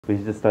We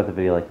should just start the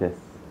video like this.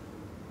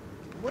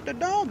 What the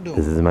dog doing?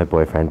 This is my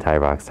boyfriend,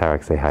 Tirox.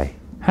 Tirox, say hi.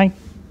 Hi.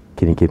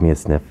 Can you give me a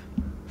sniff?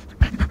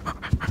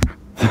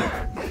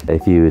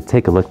 If you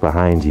take a look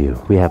behind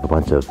you, we have a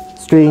bunch of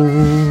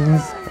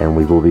strings, and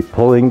we will be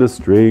pulling the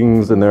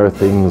strings, and there are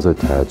things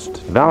attached.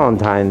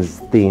 Valentines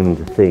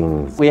themed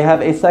things. We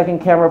have a second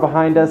camera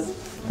behind us.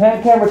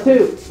 Pan camera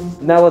 2.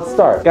 Now let's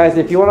start. Guys,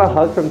 if you want a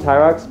hug from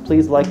Tirox,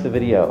 please like the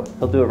video.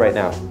 He'll do it right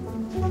now.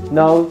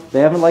 No, they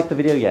haven't liked the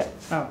video yet.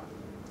 Oh.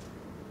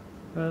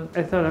 Well,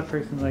 I thought that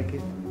person liked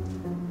it.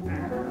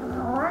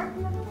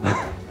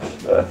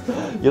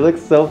 You look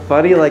so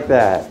funny like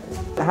that.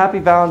 Happy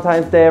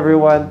Valentine's Day,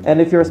 everyone. And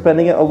if you're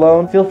spending it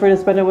alone, feel free to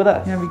spend it with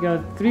us. Yeah, we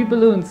got 3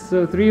 balloons,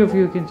 so 3 of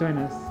you can join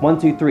us.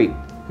 1, 2, 3.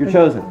 You're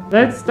chosen.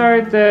 Let's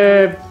start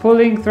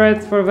pulling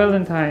threads for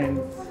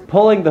Valentine's.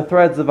 Pulling the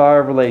threads of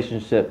our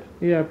relationship.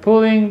 Yeah,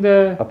 pulling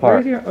the...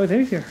 apart.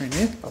 There's your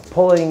harness.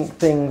 Pulling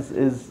things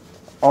is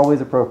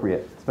always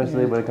appropriate,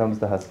 especially when it comes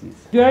to huskies.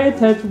 Do I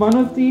attach one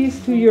of these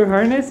to your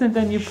harness and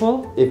then you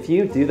pull? If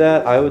you do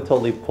that, I would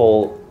totally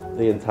pull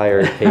the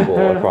entire cable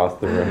across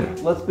the room.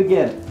 Let's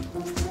begin.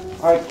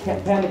 Alright,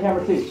 pan to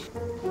camera 2.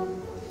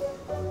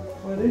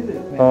 What is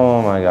it, man?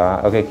 Oh my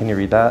god. Okay, can you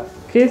read that?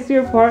 Kiss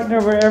your partner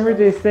wherever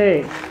they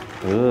say.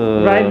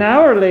 Ooh. Right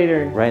now or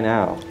later? Right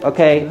now.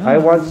 Okay, I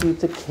want you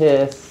to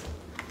kiss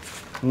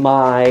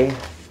my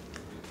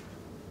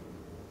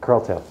curl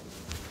tail.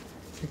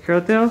 Your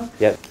curl tail?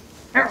 Yep.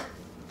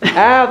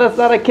 Ow, that's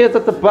not a kiss,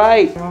 that's a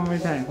bite. One more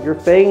time. Your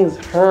fangs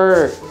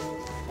hurt.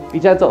 Be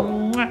gentle.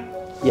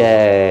 Mwah.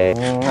 Yay.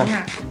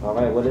 Mwah.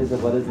 Alright, what is it?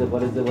 What is it?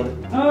 What is it? What is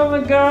it? Oh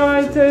my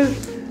god, it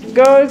says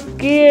go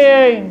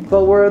skiing!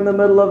 But we're in the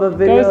middle of a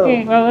video. Go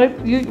skiing. Well,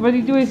 what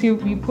you do is you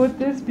put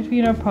this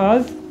between our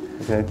paws.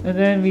 Okay. And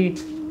then we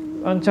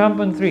jump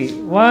on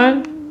 3.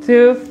 1,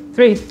 2,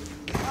 3.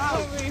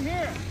 Oh, we're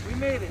here. We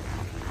made it.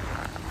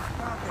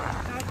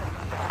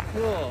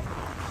 Cool.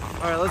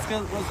 Alright, let's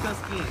go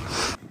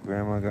skiing.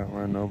 Grandma got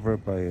run over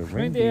by a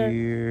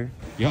reindeer.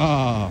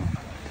 Yeah.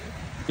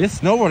 It's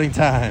snowboarding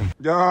time.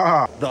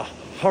 Yeah. The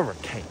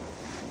hurricane.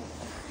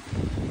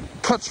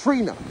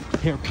 Katrina.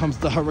 Here comes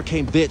the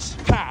hurricane, bitch.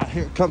 Pow.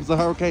 Here comes the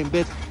hurricane,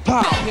 bitch.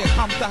 Pow. Here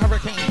comes the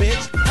hurricane,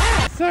 bitch.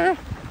 Sir,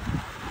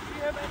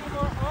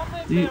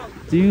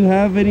 Do you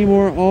have any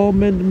more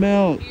almond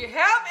milk? do you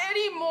have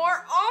any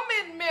more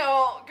almond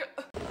milk?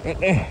 Do you have any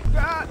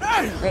more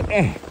almond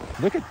milk?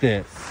 Look at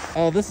this.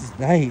 Oh, this is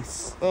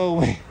nice. Oh,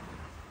 wait.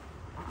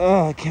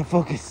 Oh, I can't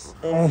focus.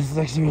 Oh, this is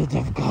actually really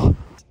difficult.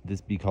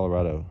 This be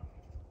Colorado.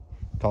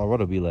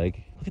 Colorado be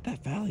like, look at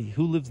that valley.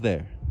 Who lives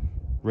there?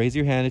 Raise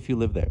your hand if you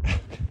live there.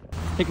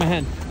 Take my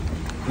hand.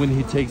 When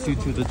he takes you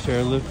to the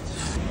chairlift.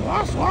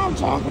 That's what I'm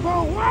talking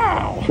about.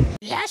 Wow.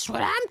 That's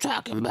what I'm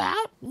talking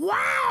about.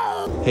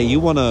 Wow. Hey, you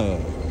want to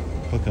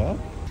hook up?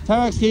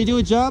 Tirox, can you do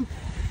a jump?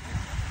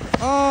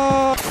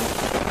 Oh.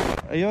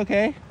 Are you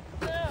okay?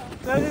 No,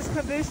 that is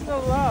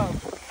conditional love.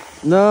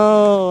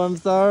 No, I'm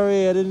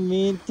sorry. I didn't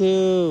mean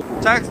to.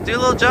 Tax, do a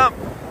little jump.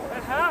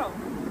 But how?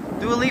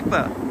 Do a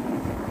leapa.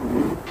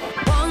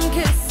 One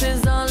kiss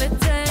is all it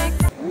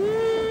takes.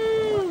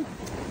 Woo!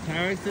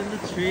 Tirox in the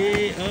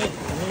tree. Oh,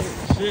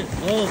 shit.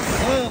 Oh.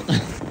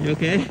 You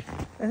okay?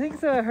 I think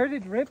so. I heard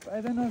it rip.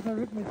 I don't know if I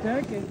ripped my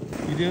jacket.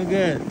 You're doing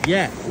good.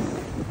 Yes.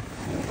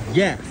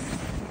 Yes.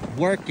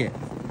 Work it.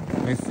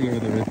 I see where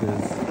the rip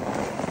is.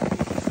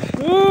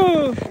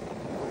 Ooh!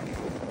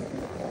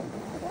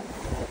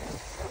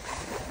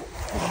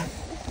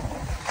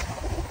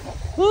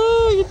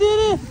 Woo! You did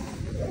it!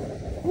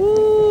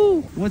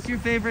 Woo! What's your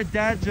favorite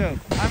dad joke?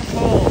 I'm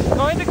cold.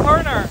 Go in the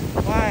corner.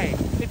 Why?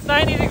 It's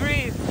 90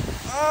 degrees.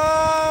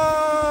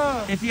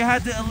 Oh! If you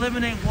had to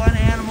eliminate one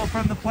animal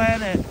from the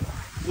planet,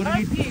 would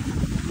it be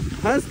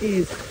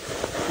huskies?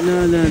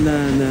 No.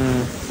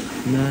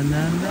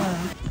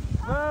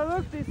 Oh,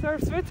 look, they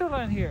serve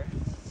Switzerland here.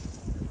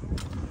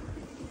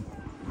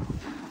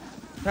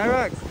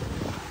 Tirox,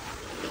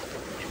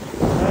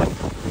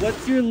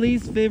 what's your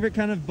least favorite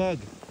kind of bug?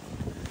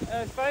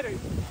 Spiders.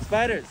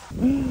 Spiders.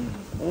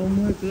 Oh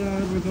my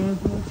god, we're going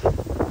so much.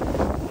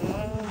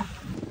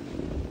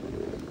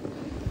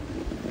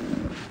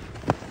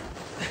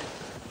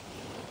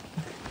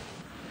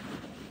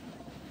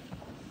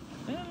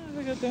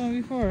 I got that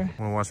one before.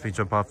 Wanna watch me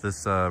jump off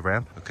this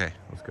ramp? Okay,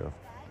 let's go.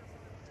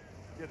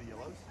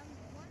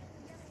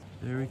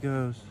 There he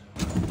goes.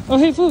 Oh,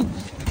 hey, Fluke.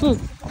 Fluke,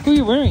 who are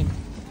you wearing?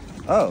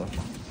 Oh,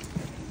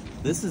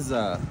 this is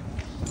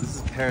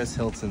Paris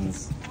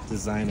Hilton's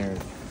designer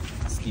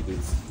ski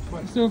boots.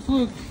 So,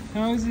 Fluke,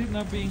 how is it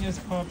not being as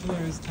popular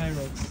as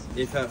Tirox?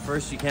 If at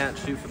first you can't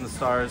shoot from the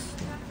stars,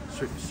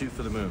 shoot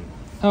for the moon.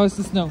 How is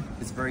the snow?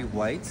 It's very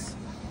white.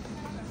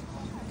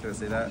 Can I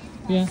say that?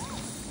 Yeah.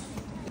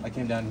 I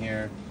came down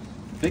here.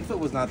 Bigfoot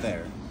was not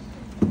there.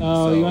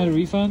 Oh, So- you want a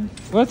refund?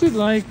 What's it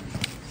like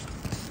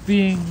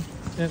being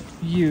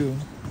you?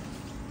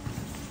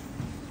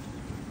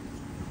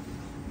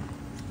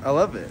 I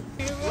love it.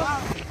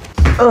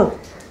 Oh.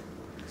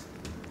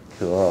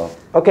 Cool.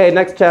 Okay,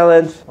 next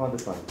challenge. On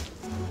this one.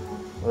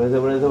 What is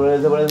it? What is it? What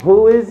is it? What is it?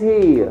 Who is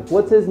he?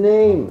 What's his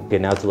name? Okay,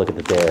 now to look at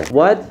the air.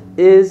 What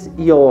is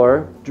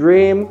your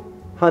dream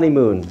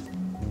honeymoon?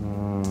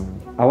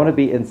 I want to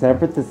be in San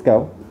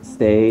Francisco.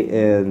 Stay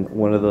in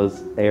one of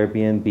those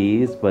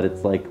Airbnbs, but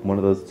it's like one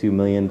of those $2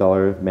 million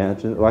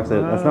mansions. Well,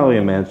 actually, that's not really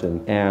a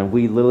mansion. And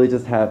we literally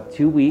just have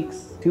 2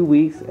 weeks,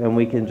 and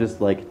we can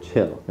just like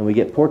chill. And we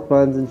get pork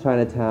buns in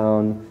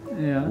Chinatown.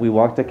 Yeah. We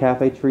walk to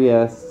Cafe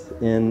Trieste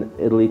in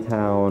Italy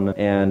town,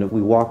 and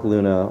we walk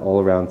Luna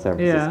all around San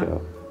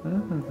Francisco.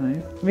 That sounds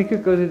nice. We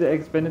could go to the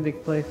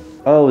ex-Benedict place.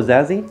 Oh,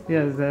 Zazzy?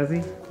 Yeah,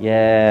 Zazzy.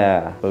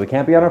 Yeah, but we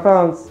can't be on our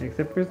phones.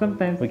 Except for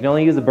sometimes. We can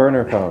only use a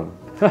burner phone.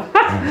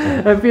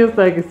 That feels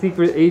like a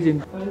secret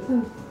agent. What is it?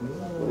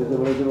 What is it?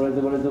 What is it?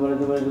 What is it? What is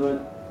it? What is it? What is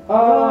it?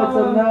 Oh, it's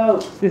a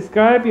note!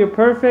 Describe your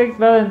perfect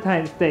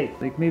Valentine's date.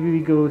 Like maybe we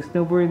go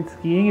snowboarding,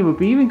 skiing. It would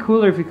be even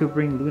cooler if we could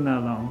bring Luna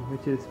along,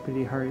 which is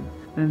pretty hard.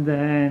 And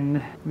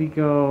then we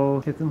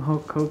go get some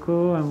hot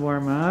cocoa and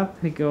warm up.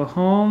 We go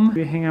home,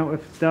 we hang out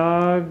with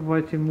dog,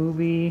 watch a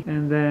movie,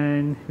 and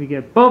then we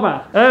get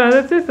boba.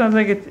 That just sounds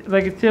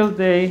like a chill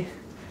day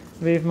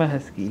with my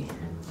husky.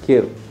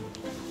 Cute.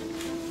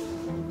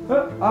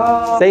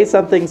 Say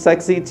something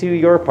sexy to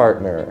your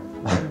partner.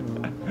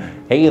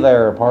 Hey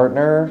there,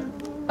 partner.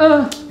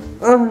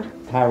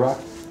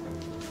 Tirox,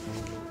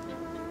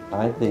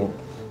 I think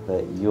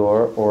that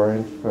your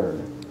orange fur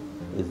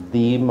is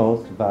the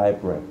most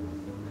vibrant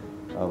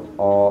of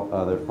all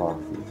other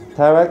foxes.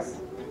 Tirox,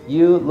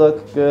 you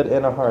look good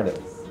in a harness.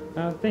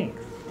 Oh,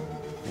 thanks.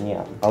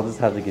 Yeah, I'll just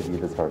have to give you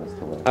this harness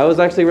to wear. I was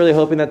actually really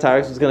hoping that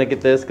Tirox was gonna get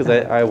this because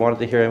I wanted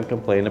to hear him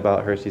complain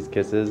about Hershey's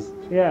Kisses.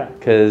 Yeah.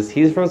 Because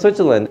he's from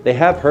Switzerland. They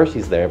have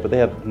Hershey's there, but they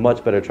have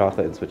much better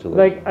chocolate in Switzerland.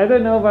 Like, I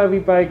don't know why we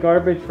buy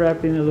garbage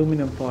wrapped in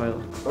aluminum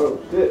foil. Oh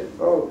shit,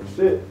 oh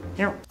shit.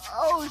 Yeah.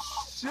 Oh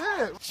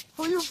shit!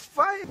 Who you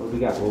fighting? What we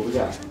got, what we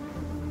got?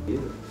 Yeah.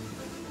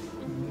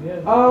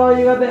 Oh,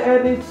 you got the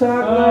Andy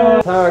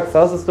chocolate! Tirox,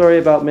 tell us a story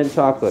about mint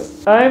chocolate.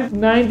 I'm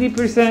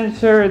 90%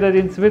 sure that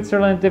in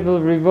Switzerland they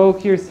will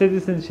revoke your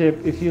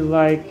citizenship if you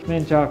like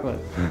mint chocolate.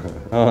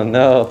 Oh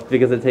no,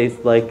 because it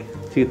tastes like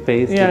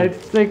toothpaste? Yeah,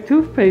 it's like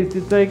toothpaste.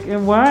 It's like,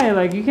 and why?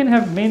 Like, you can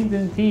have mint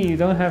in tea, you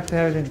don't have to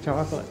have it in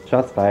chocolate.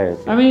 Shots fired.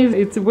 I mean,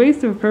 it's a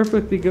waste of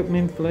perfectly good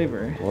mint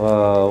flavor.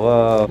 Whoa,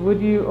 whoa.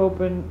 Would you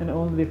open an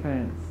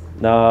OnlyFans?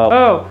 No.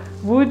 Oh,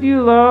 would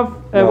you love,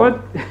 No. what?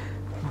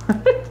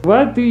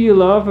 What do you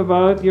love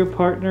about your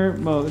partner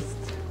most?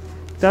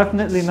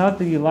 Definitely not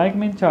do you like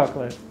mint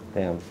chocolate.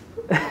 Damn.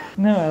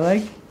 No, I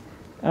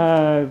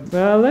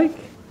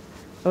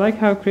like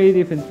how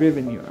creative and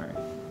driven you are.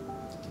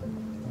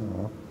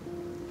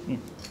 Yeah.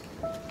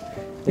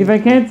 If I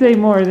can't say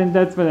more, then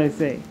that's what I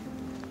say.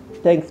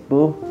 Thanks,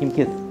 boo. Give me a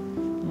kiss.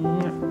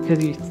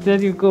 Because you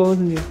set your goals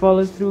and you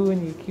follow through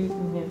and you're cute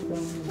and handsome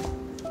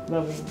and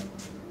loving.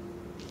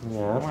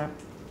 Yeah.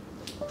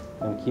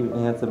 I'm cute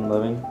and handsome and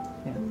loving.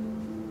 Yeah.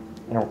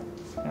 No.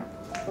 Yeah.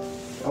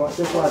 I want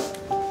this one.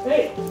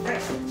 Hey!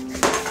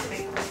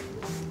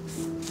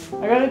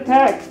 I got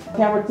attacked!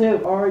 Camera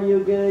 2. Are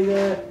you getting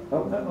it?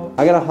 Oh. Uh-oh.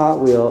 I got a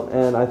Hot Wheel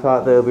and I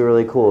thought that would be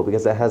really cool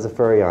because it has a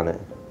furry on it.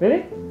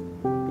 Really?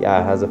 Yeah,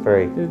 it has a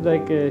furry. Is it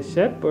like a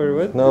shep or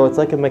what? No, it's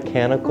like a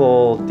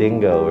mechanical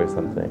dingo or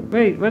something.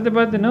 Wait, what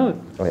about the nose?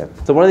 Oh yeah.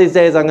 So one of these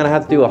days I'm gonna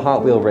have to do a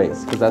Hot Wheel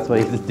race because that's what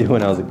I used to do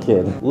when I was a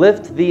kid.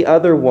 Lift the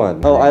other one.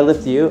 Oh, I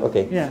lift you?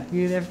 Okay. Yeah,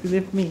 you have to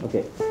lift me.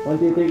 Okay. 1,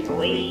 2, 3.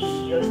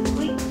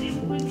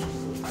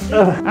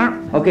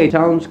 Okay,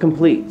 challenge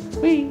complete.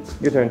 Whee!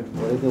 Your turn.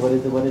 What is it? What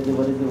is it? What is it?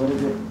 What is it? What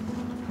is it?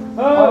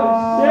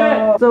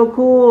 Oh, So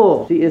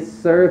cool. She is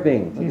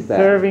serving. Look shit! She's at that.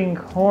 serving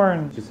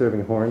corn. She's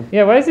serving horn.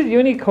 Yeah, why is it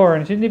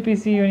unicorn? Shouldn't it be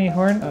C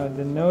unicorn? Oh,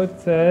 the note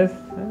says,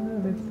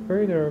 it's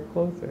further or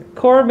closer.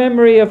 Core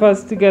memory of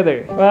us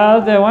together.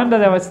 Well, the one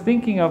that I was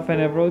thinking of when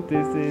I wrote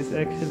this is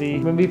actually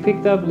when we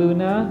picked up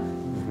Luna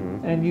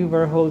and you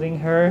were holding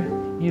her,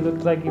 you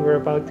looked like you were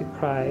about to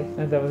cry.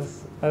 And that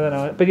was, I don't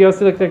know, but you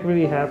also looked like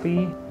really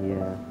happy.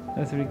 Yeah.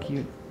 That's really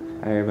cute.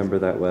 I remember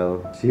that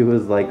well. She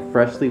was like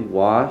freshly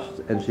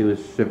washed and she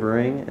was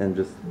shivering and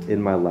just in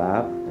my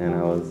lap and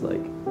I was like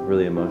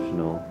really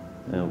emotional.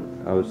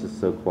 And I was just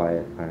so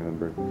quiet, I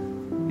remember.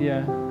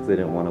 Yeah. Because I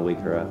didn't want to wake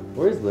her up.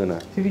 Where's Luna?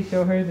 Should we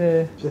show her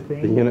the The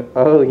thing? unit.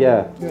 Oh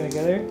yeah. You wanna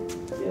get her?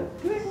 Yeah.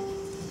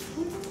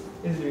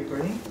 Is it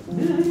recording?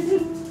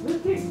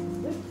 Look here.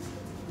 Look.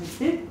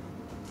 It.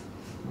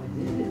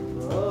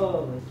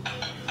 Oh.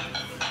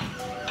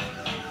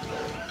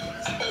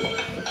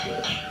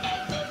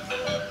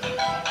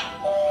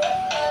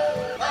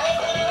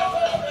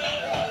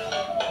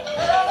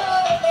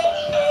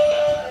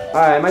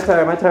 Alright, my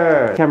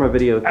turn. Camera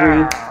video 3.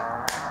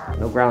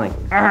 No growling.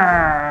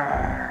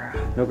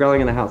 No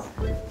growling in the house.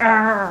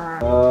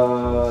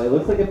 It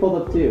looks like it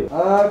pulled up too.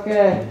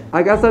 Okay.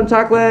 I got some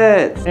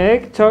chocolates.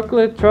 Egg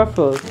chocolate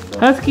truffles.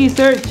 Husky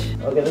search.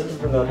 Okay, this is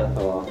the note that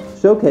fell off.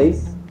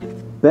 Showcase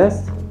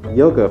best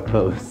yoga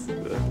pose.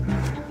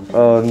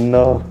 Oh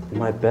no.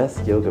 My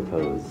best yoga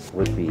pose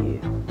would be,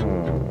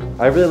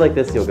 I really like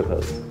this yoga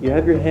pose. You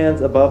have your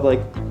hands above like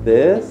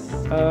this,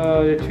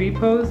 the tree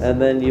pose?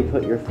 and then you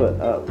put your foot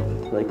up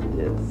like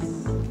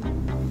this.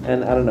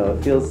 And I don't know,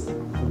 it feels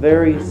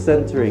very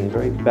centering,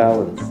 very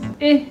balanced.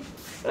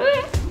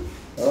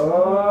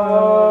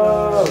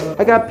 Oh!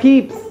 I got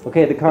peeps!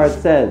 Okay, the card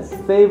says,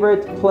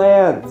 favorite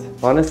plant.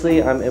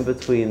 Honestly, I'm in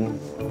between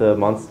the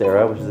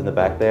Monstera, which is in the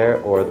back there,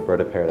 or the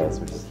Bird of Paradise,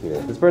 which is here.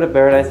 This Bird of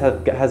Paradise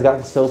has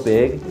gotten so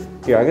big.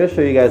 Here, I'm gonna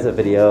show you guys a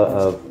video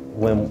of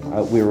when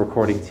we were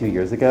recording 2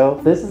 years ago.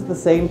 This is the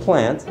same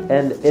plant,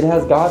 and it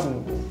has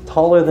gotten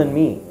taller than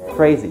me.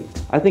 Crazy.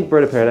 I think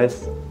Bird of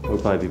Paradise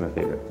would probably be my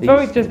favorite.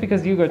 Probably just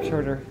because you got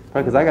shorter.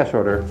 Probably because I got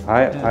shorter.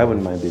 I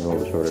wouldn't mind being a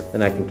little shorter,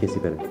 and I can kiss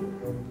you better.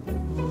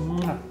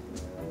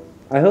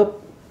 I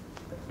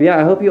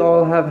hope you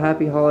all have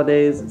happy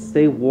holidays.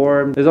 Stay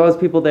warm. There's always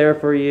people there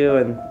for you,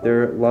 and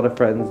there are a lot of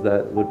friends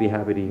that would be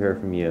happy to hear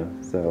from you.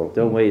 So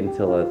don't wait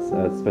until it's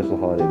a special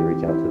holiday to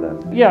reach out to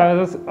them. Yeah, I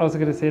was also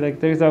gonna say, like,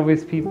 there's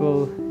always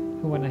people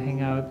who want to hang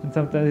out, and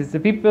sometimes it's the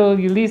people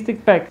you least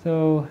expect.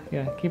 So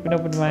yeah, keep an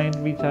open mind,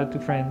 reach out to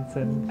friends,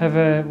 and have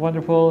a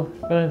wonderful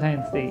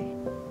Valentine's Day.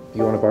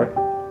 You want to bark?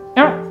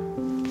 Yeah.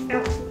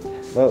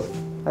 Well,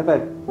 high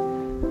five.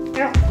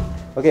 Yeah.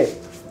 Okay,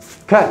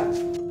 cut.